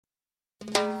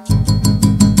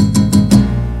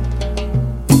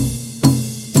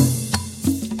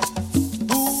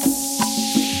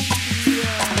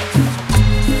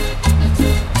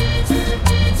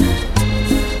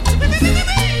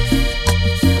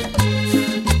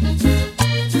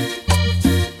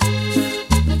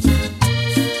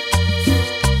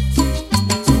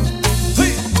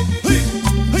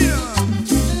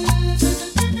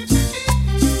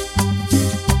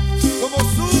Como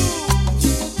su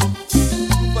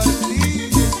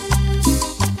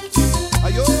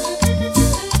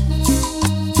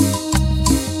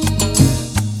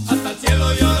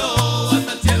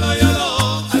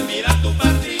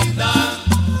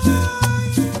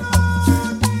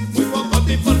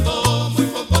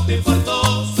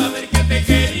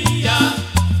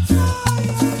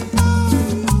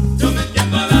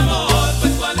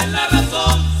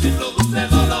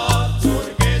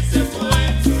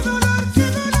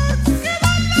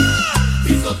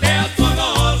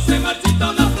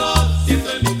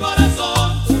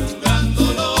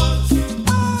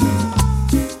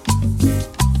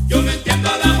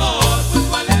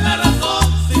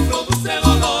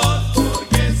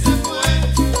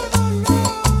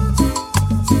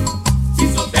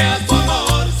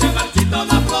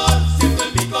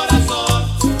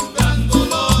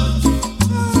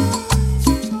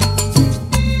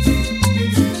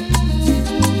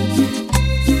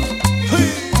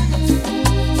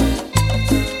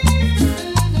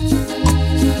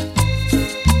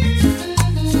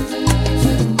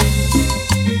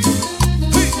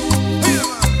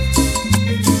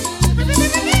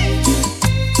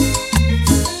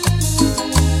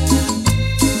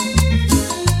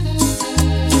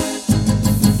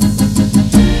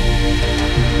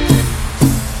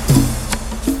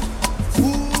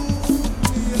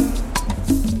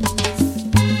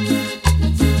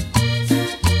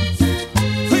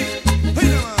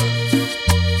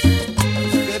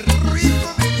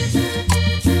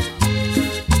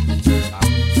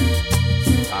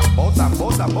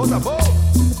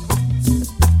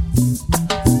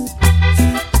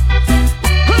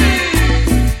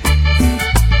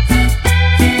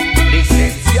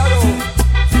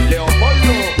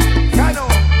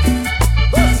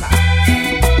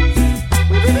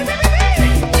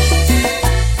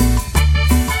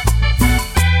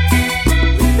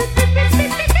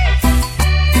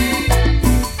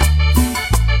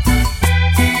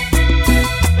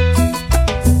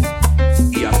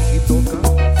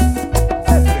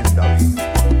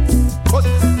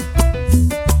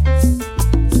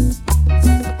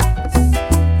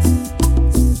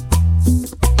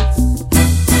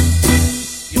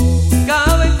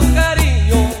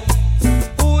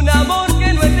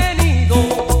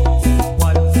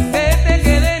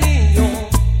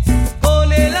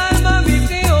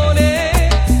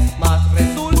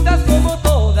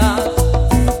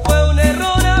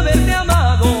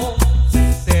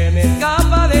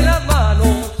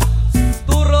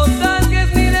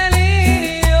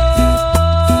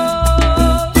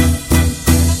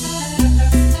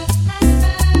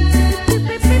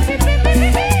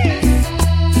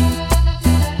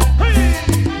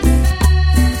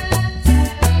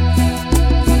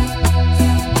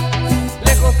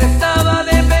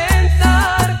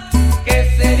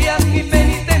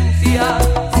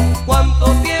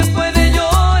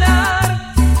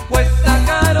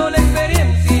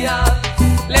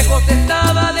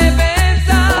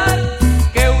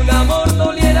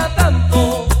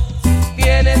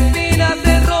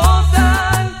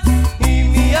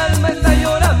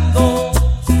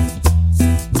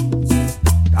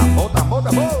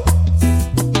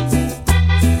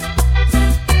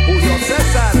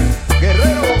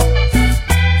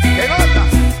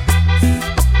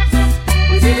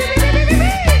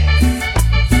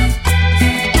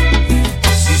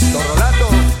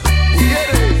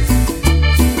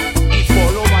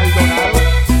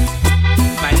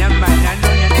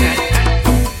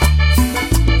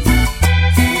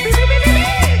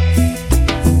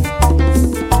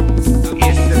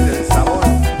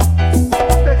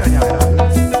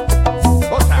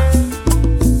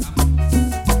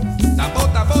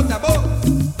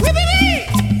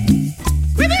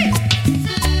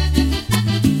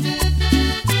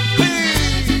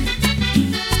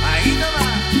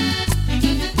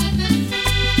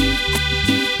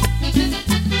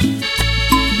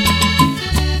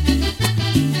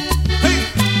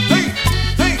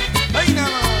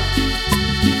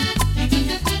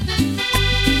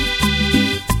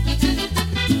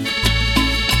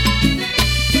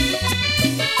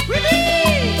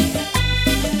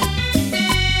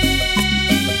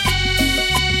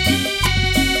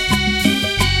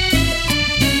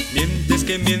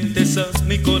que mientes a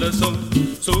mi corazón,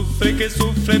 sufre que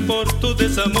sufre por tu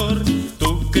desamor.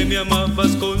 Tú que me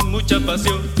amabas con mucha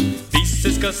pasión,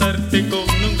 dices casarte con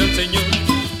un gran señor.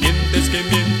 Mientes que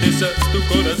mientes a tu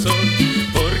corazón,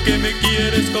 porque me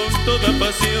quieres con toda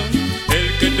pasión.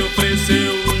 El que te ofrece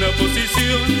una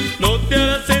posición no te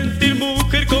hará sentir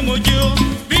mujer como yo.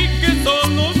 Vi que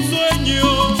solo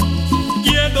sueño,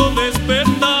 quiero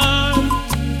despertar.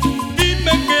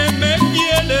 Dime que me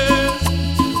quieres,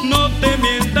 no te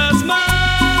mientas más.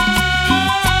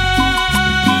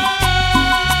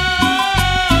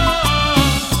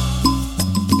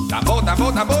 Tambor,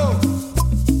 tambor, tambor.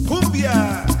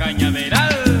 Cumbia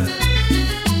Cañaveral.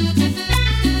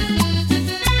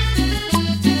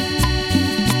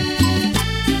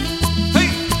 Hey,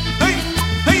 hey,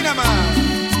 hey, nada más.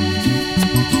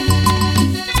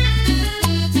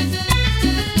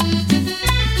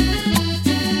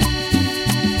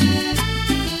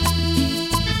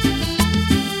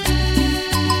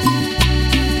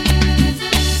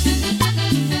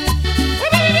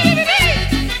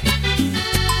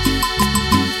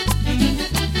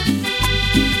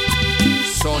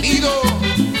 Sonido.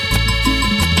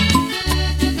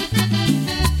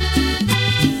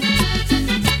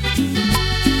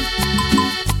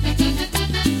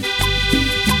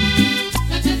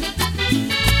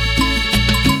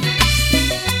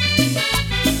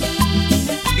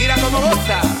 Mira cómo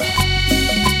goza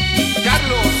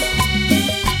Carlos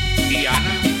y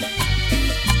Ana.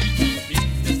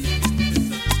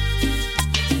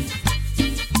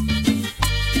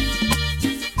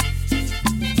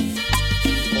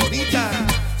 Bonita,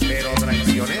 pero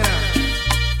traicionera.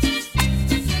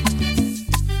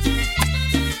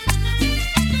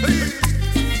 ¡Hey!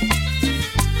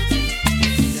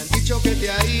 Me han dicho que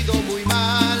te ha ido muy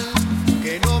mal,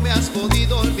 que no me has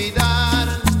podido olvidar,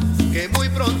 que muy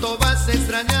pronto vas a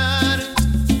extrañar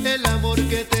el amor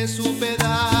que te supe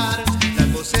dar. La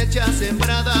cosecha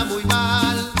sembrada muy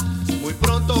mal, muy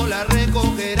pronto la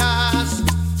recogerás.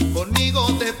 Conmigo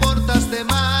te portaste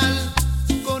mal,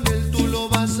 con él tú lo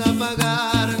vas a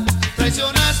pagar.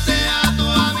 Traicionaste a tu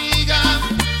amiga,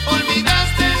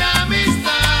 olvidaste la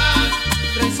amistad,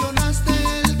 traicionaste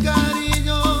el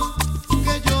cariño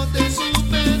que yo te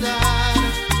supe dar.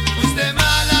 Fuiste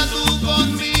mala tú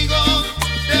conmigo,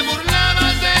 te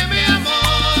burlabas de mi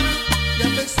amor, y a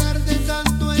pesar de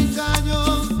tanto engaño,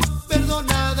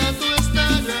 perdonada tú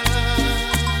estarás.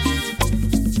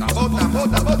 Tambor, tambor,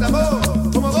 tambor, tambor.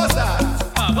 ¿Cómo goza?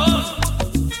 ¡Vamos!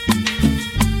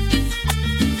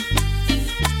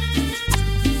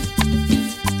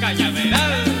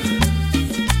 Cañaveral.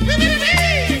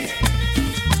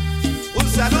 Un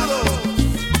saludo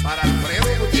para Alfredo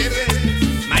Gutiérrez,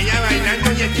 Maya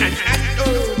bailando y cantando.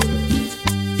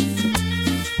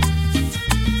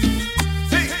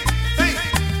 Hey, hey,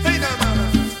 hey, nada más.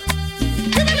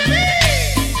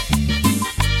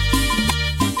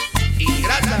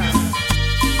 Ingrata,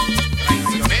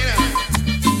 traicionera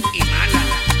y mala,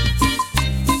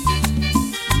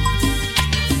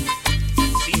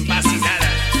 sin vaciladas.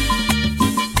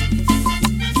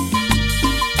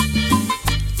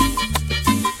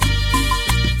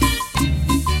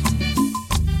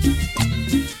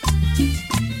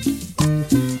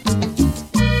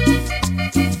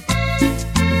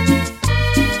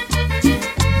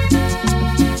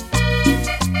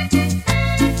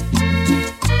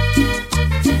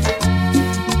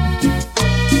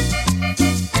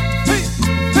 Hey,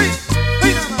 hey,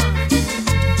 hey, nada más.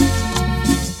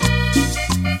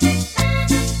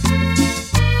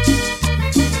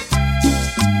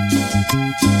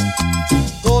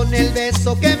 Con el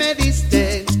beso que me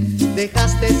diste,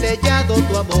 dejaste sellado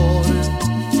tu amor.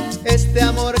 Este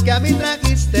amor que a mí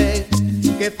trajiste,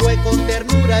 que fue con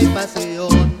ternura y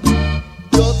pasión.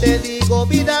 Yo te digo,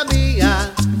 vida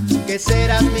mía, que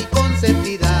serás mi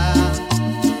consentida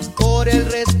por el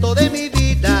resto de mi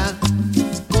vida,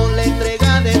 con la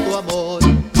entrega de tu amor.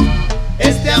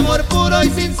 Este amor puro y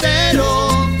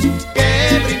sincero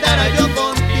que brindara yo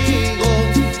contigo,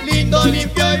 lindo,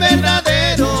 limpio y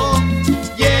verdadero,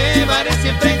 llevaré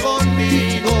siempre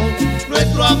conmigo.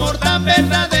 Nuestro amor tan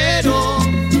verdadero,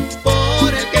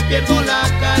 por el que pierdo la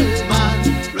calma,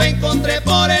 lo encontré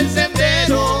por el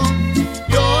sendero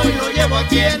y hoy lo llevo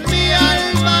aquí en mi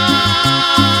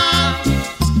alma.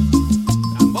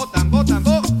 Tambor, tambor,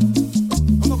 tambor.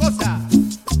 ¿Cómo goza?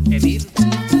 Emir.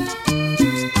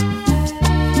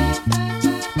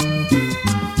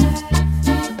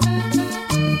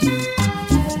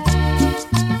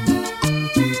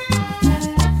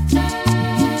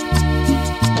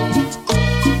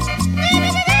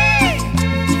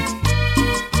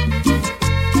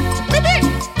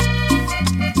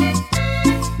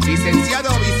 licenciado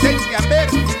Vicente Amber,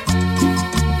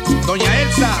 doña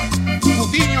Elsa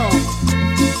Cutiño,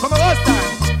 ¿cómo gustan?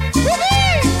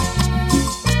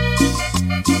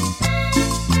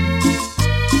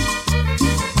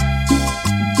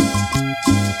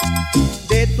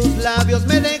 De tus labios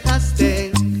me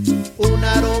dejaste un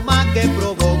aroma que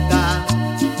provoca,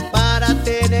 para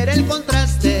tener el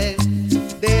contraste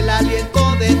del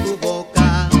aliento de tu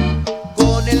boca.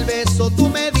 Con el beso tú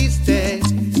me diste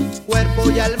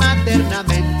cuerpo y alma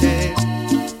ternamente,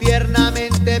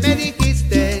 tiernamente me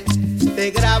dijiste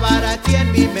te grabará aquí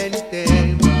en mi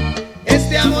mente.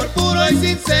 Este amor puro y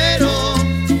sincero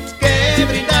que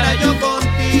brindara yo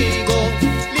contigo,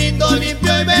 lindo,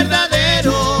 limpio y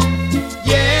verdadero,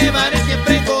 llevaré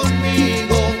siempre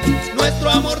conmigo. Nuestro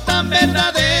amor tan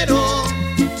verdadero,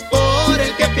 por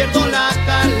el que pierdo la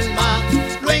calma,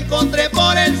 lo encontré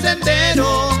por el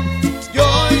sendero, yo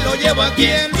hoy lo llevo aquí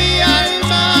en mi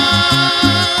alma.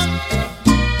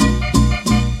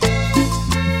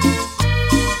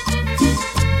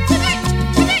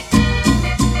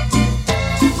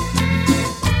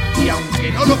 Y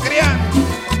aunque no lo crean,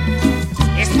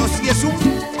 esto sí es un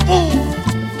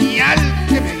puñal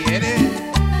que me hiere.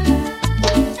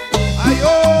 ¡Ay,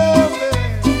 hombre!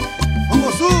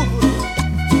 ¡Cómo sufro!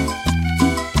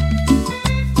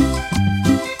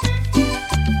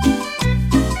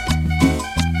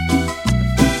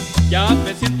 Ya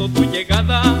presiento tu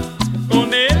llegada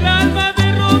con el alma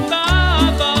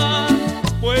derrotada,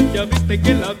 pues ya viste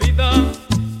que la vida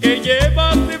que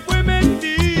llevaste fue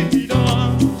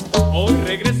mentira. Hoy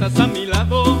regresas a mi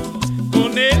lado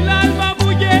con el alma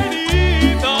muy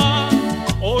herida.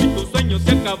 Hoy tus sueños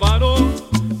se acabaron,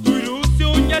 tu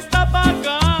ilusión ya está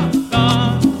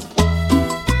apagada.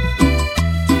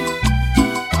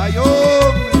 ¡Ay,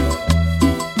 hombre!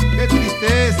 ¡Qué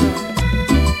tristeza!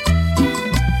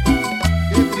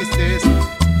 ¡Qué tristeza!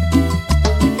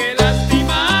 ¡Qué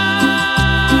lástima!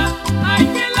 ¡Ay,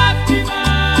 qué lástima!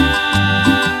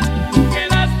 ¡Qué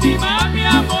lástima, mi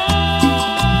amor!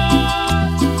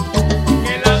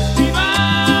 ¡Qué lástima!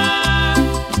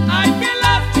 ¡Ay, qué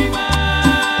lástima!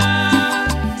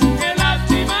 ¡Qué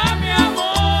lástima, mi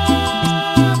amor!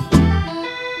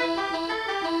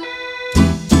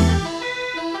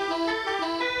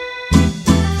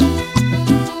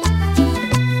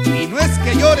 Y no es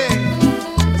que llore,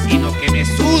 sino que me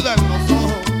sudan los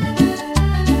ojos.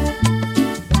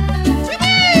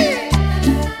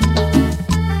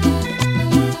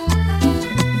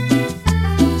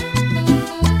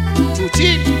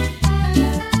 Chuchín,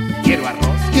 quiero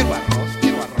arroz, quiero arroz,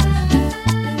 quiero arroz.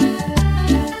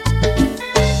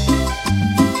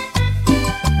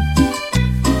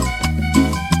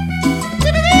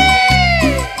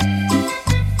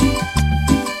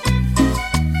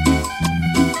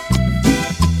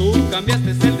 Tú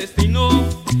cambiaste el destino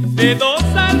de dos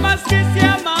almas que se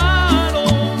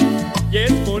amaron, y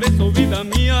es por eso, vida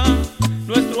mía,